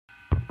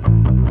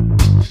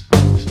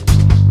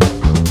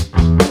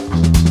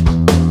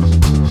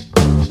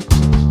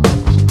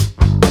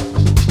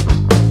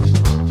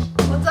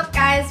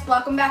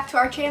to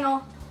our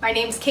channel. My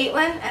name's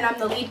Caitlin and I'm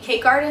the lead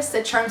cake artist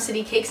at Charm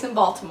City Cakes in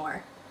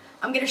Baltimore.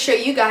 I'm going to show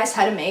you guys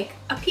how to make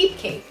a peep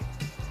cake.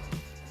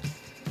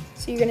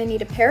 So you're going to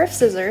need a pair of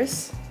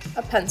scissors,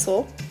 a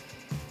pencil,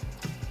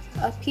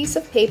 a piece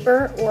of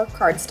paper or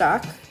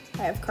cardstock.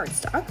 I have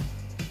cardstock.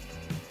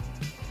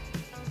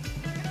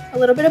 A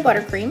little bit of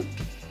buttercream,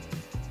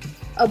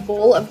 a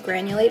bowl of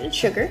granulated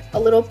sugar, a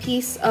little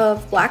piece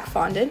of black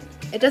fondant.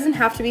 It doesn't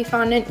have to be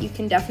fondant, you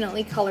can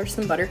definitely color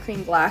some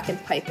buttercream black and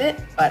pipe it,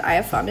 but I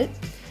have fondant.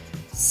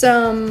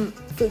 Some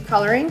food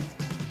coloring,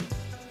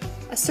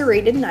 a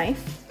serrated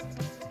knife,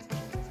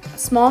 a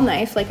small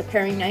knife like a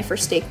paring knife or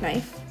steak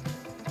knife,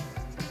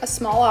 a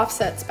small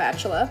offset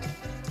spatula.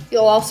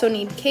 You'll also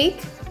need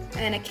cake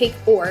and a cake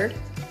board,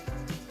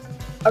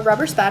 a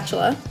rubber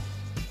spatula,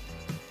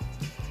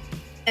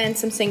 and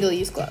some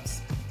single-use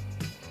gloves.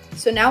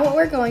 So now what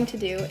we're going to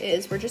do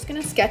is we're just going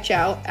to sketch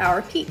out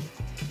our peep.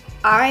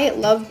 I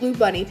love blue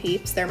bunny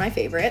peeps, they're my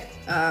favorite,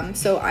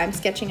 so I'm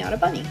sketching out a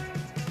bunny.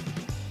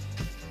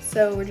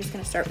 So we're just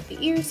going to start with the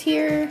ears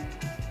here.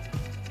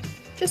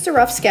 Just a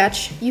rough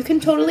sketch. You can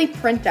totally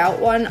print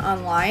out one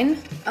online.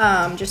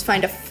 Just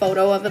find a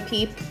photo of a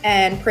peep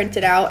and print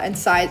it out and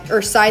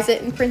size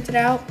it and print it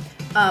out.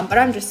 But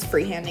I'm just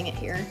freehanding it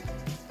here.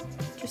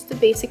 Just the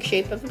basic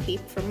shape of a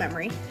peep from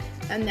memory.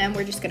 And then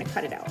we're just going to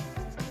cut it out.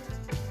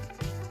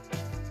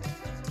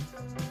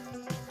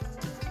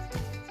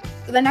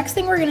 So the next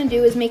thing we're going to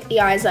do is make the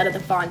eyes out of the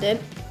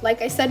fondant.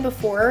 Like I said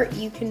before,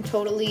 you can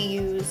totally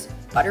use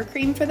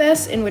buttercream for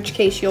this, in which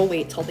case you'll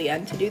wait till the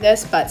end to do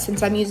this, but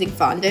since I'm using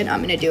fondant, I'm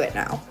going to do it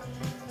now.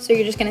 So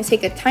you're just going to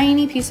take a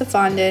tiny piece of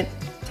fondant,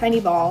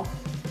 tiny ball,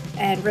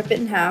 and rip it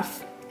in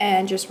half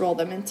and just roll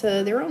them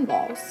into their own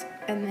balls.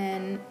 And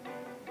then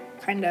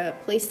kind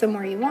of place them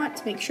where you want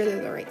to make sure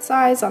they're the right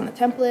size on the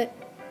template.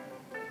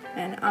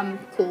 And I'm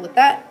cool with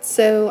that,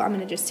 so I'm going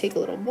to just take a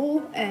little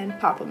bowl and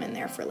pop them in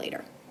there for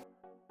later.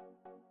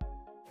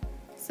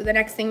 So the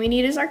next thing we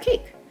need is our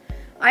cake.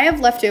 I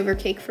have leftover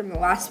cake from the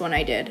last one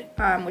I did,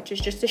 which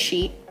is just a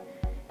sheet,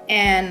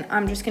 and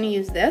I'm just going to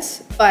use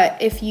this. But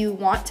if you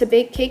want to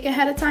bake cake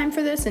ahead of time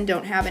for this and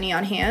don't have any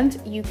on hand,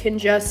 you can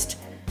just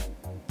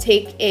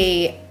take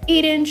a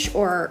 8-inch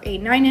or a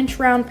 9-inch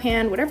round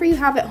pan, whatever you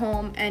have at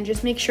home, and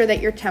just make sure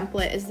that your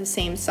template is the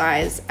same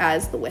size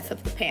as the width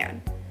of the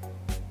pan.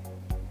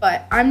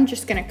 But I'm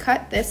just going to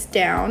cut this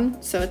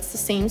down so it's the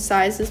same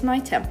size as my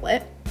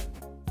template.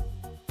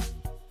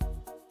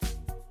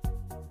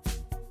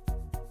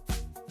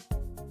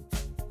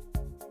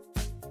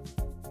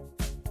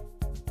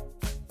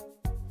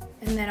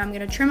 And then I'm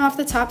going to trim off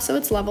the top so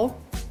it's level.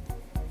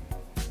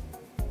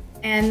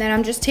 And then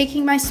I'm just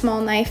taking my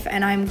small knife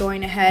and I'm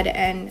going ahead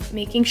and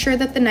making sure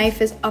that the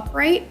knife is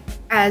upright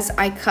as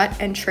I cut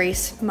and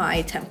trace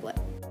my template.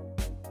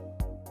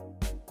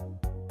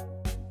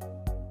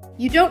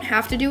 You don't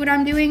have to do what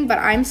I'm doing, but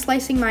I'm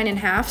slicing mine in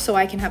half so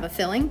I can have a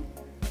filling.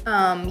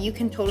 You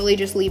can totally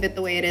just leave it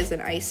the way it is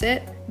and ice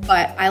it,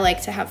 but I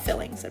like to have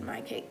fillings in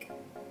my cake.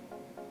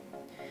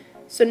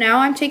 So now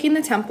I'm taking the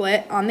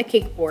template on the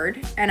cake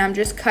board and I'm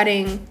just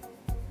cutting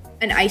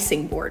an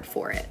icing board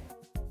for it.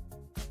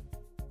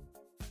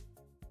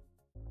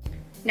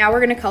 Now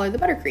we're going to color the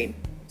buttercream.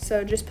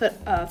 So just put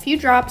a few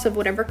drops of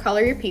whatever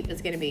color your peep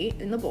is going to be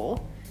in the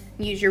bowl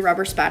and use your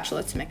rubber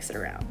spatula to mix it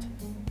around.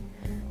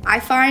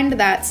 I find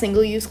that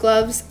single-use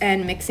gloves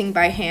and mixing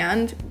by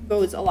hand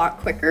goes a lot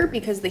quicker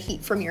because the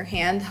heat from your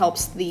hand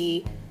helps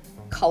the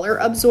color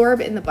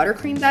absorb in the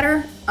buttercream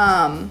better,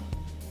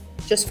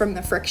 just from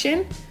the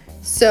friction.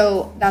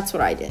 So that's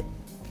what I did.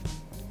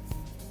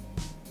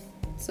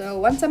 So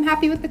once I'm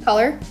happy with the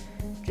color,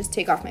 just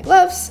take off my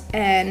gloves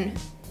and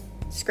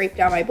scrape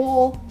down my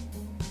bowl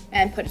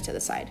and put it to the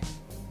side.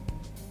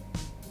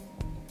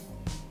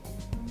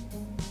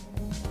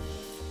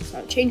 So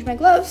I'll change my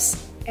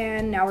gloves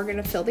and now we're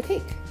gonna fill the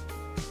cake.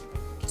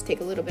 Just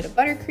take a little bit of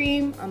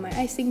buttercream on my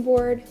icing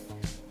board,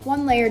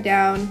 one layer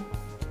down,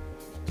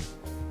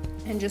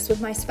 and just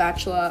with my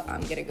spatula,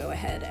 I'm gonna go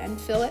ahead and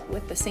fill it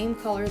with the same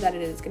color that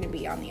it is gonna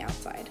be on the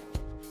outside.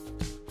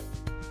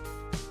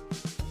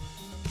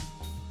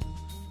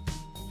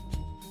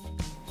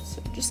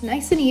 So just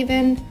nice and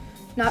even,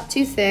 not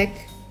too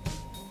thick.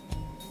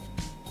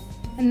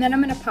 And then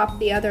I'm gonna pop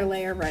the other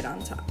layer right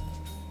on top.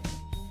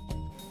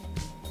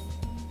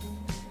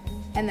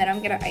 And then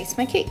I'm gonna ice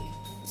my cake.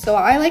 So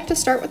I like to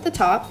start with the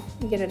top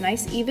and get a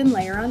nice even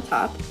layer on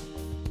top.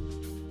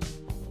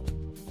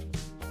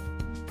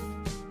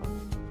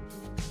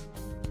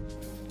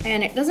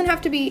 And it doesn't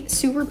have to be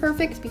super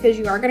perfect because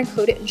you are going to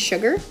coat it in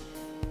sugar,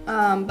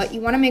 but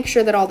you want to make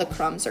sure that all the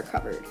crumbs are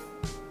covered.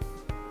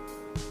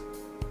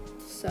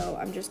 So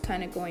I'm just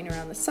kind of going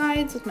around the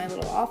sides with my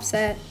little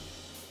offset.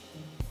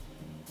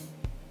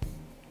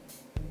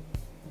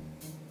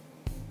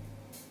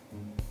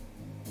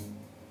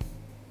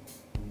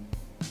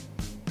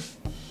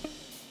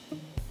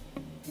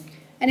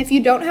 And if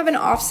you don't have an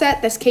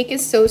offset, this cake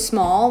is so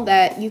small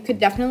that you could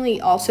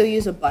definitely also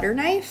use a butter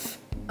knife.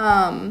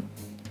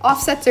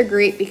 Offsets are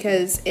great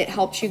because it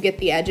helps you get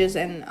the edges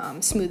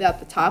and smooth out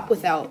the top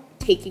without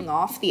taking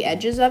off the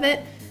edges of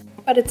it,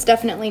 but it's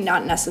definitely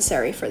not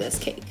necessary for this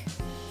cake.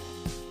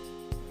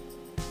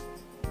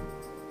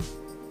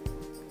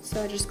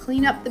 So I just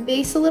clean up the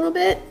base a little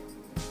bit.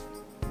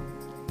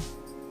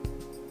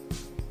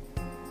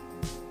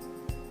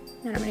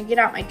 And I'm gonna get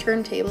out my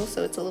turntable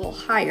so it's a little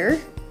higher.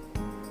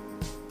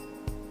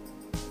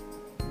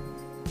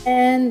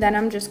 And then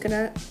I'm just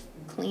gonna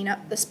clean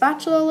up the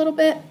spatula a little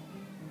bit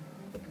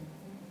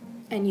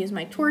and use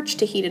my torch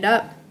to heat it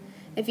up.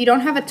 If you don't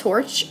have a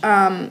torch,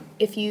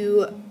 if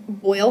you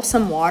boil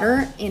some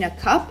water in a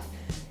cup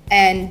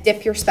and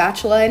dip your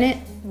spatula in it,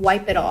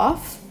 wipe it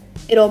off,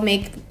 it'll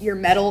make your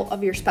metal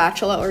of your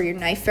spatula or your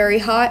knife very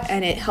hot,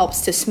 and it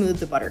helps to smooth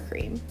the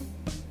buttercream.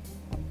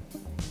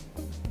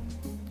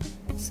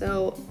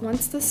 So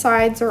once the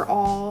sides are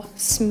all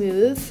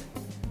smooth,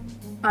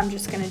 I'm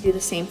just gonna do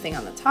the same thing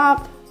on the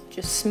top,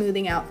 just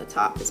smoothing out the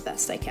top as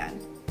best I can.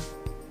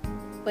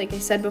 Like I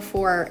said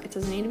before, it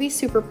doesn't need to be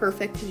super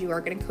perfect because you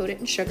are gonna coat it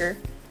in sugar,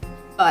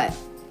 but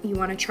you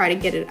wanna try to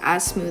get it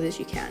as smooth as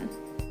you can.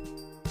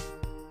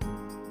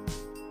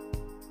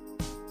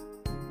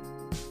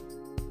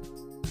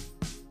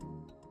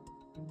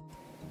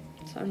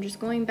 So I'm just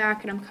going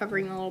back and I'm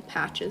covering the little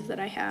patches that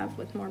I have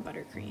with more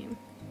buttercream.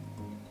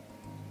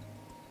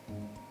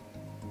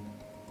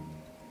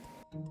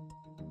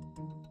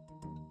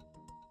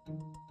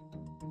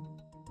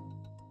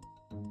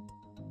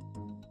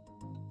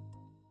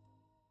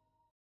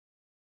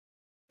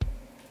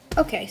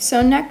 Okay,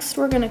 so next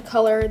we're gonna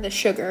color the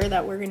sugar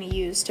that we're gonna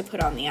use to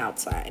put on the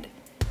outside.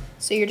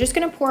 So you're just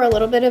gonna pour a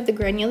little bit of the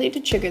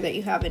granulated sugar that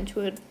you have into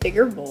a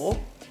bigger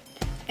bowl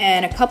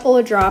and a couple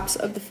of drops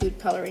of the food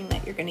coloring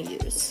that you're gonna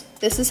use.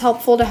 This is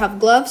helpful to have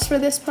gloves for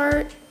this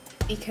part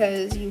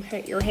because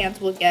your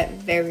hands will get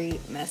very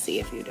messy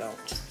if you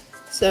don't.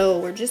 So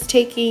we're just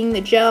taking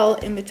the gel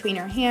in between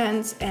our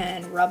hands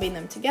and rubbing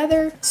them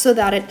together so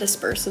that it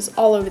disperses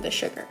all over the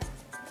sugar.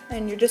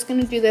 And you're just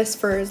gonna do this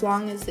for as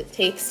long as it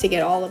takes to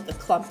get all of the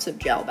clumps of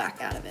gel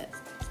back out of it.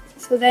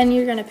 So then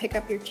you're gonna pick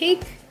up your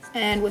cake,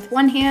 and with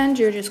one hand,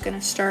 you're just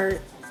gonna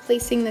start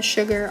placing the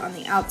sugar on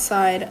the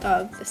outside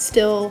of the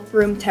still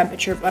room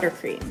temperature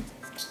buttercream.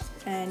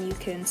 And you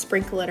can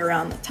sprinkle it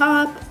around the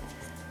top,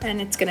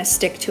 and it's gonna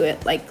stick to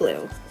it like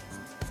glue.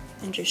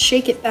 And just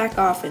shake it back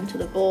off into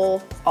the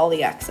bowl, all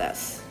the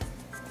excess.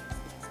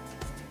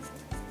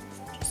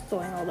 Just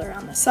going all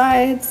around the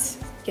sides,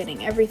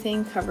 getting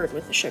everything covered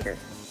with the sugar.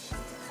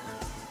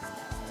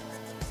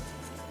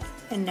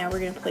 And now we're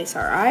gonna place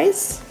our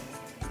eyes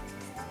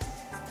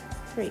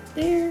right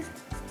there.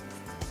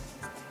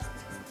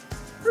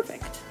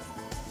 Perfect.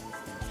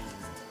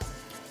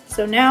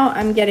 So now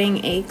I'm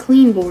getting a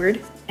clean board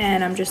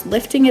and I'm just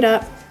lifting it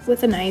up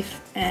with a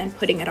knife and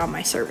putting it on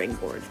my serving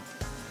board.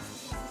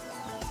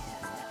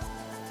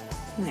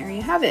 And there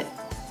you have it,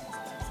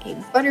 a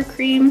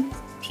buttercream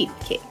Peep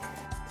cake.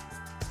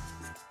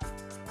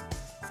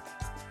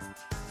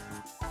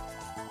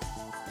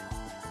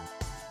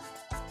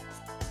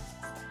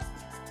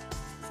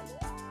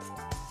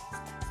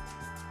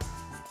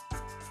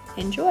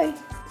 Enjoy!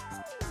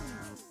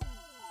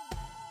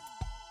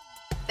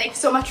 Thanks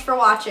so much for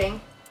watching.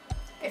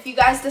 If you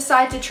guys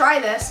decide to try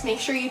this, make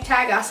sure you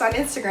tag us on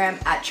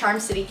Instagram at Charm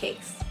City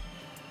Cakes.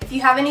 If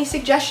you have any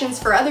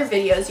suggestions for other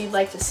videos you'd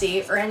like to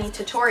see or any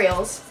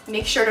tutorials,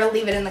 make sure to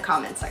leave it in the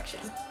comment section.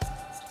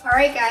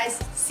 Alright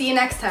guys, see you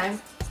next time.